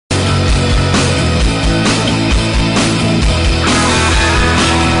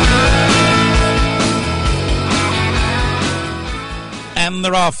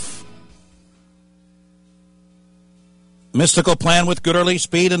they're off. Mystical Plan with good early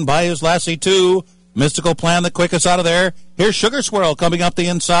speed, and Bayou's Lassie 2. Mystical Plan the quickest out of there. Here's Sugar Swirl coming up the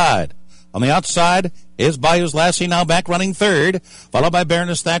inside. On the outside is Bayou's Lassie, now back running third, followed by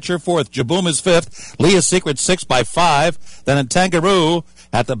Baroness Thatcher fourth. Jaboom is fifth. Leah's Secret 6 by 5. Then Intangaroo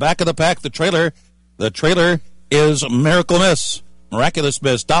at the back of the pack. The trailer is Miracle Miss. Miraculous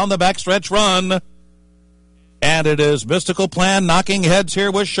Miss down the backstretch run. And it is Mystical Plan knocking heads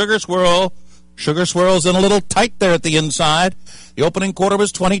here with Sugar Swirl. Sugar Swirl's in a little tight there at the inside. The opening quarter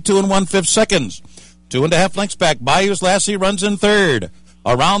was 22 1/5 seconds. 2.5 lengths back. Bayou's Lassie runs in third.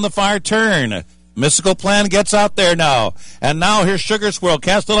 Around the far turn. Mystical Plan gets out there now. And now here's Sugar Swirl.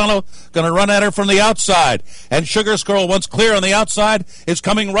 Castellano going to run at her from the outside. And Sugar Swirl, once clear on the outside, is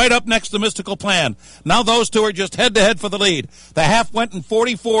coming right up next to Mystical Plan. Now those two are just head-to-head for the lead. The half went in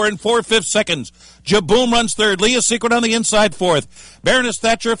 44 4/5 seconds. Jaboom runs third. Leah's Secret on the inside fourth. Baroness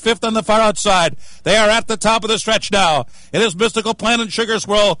Thatcher fifth on the far outside. They are at the top of the stretch now. It is Mystical Plan and Sugar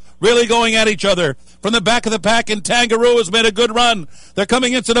Swirl really going at each other. From the back of the pack, Intangaroo has made a good run. They're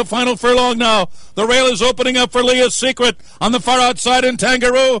coming into the final furlong now. The rail is opening up for Leah's Secret on the far outside,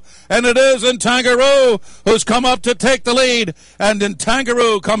 Intangaroo. And it is Intangaroo who's come up to take the lead. And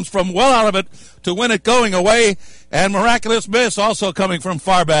Intangaroo comes from well out of it to win it going away. And Miraculous Miss also coming from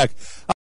far back.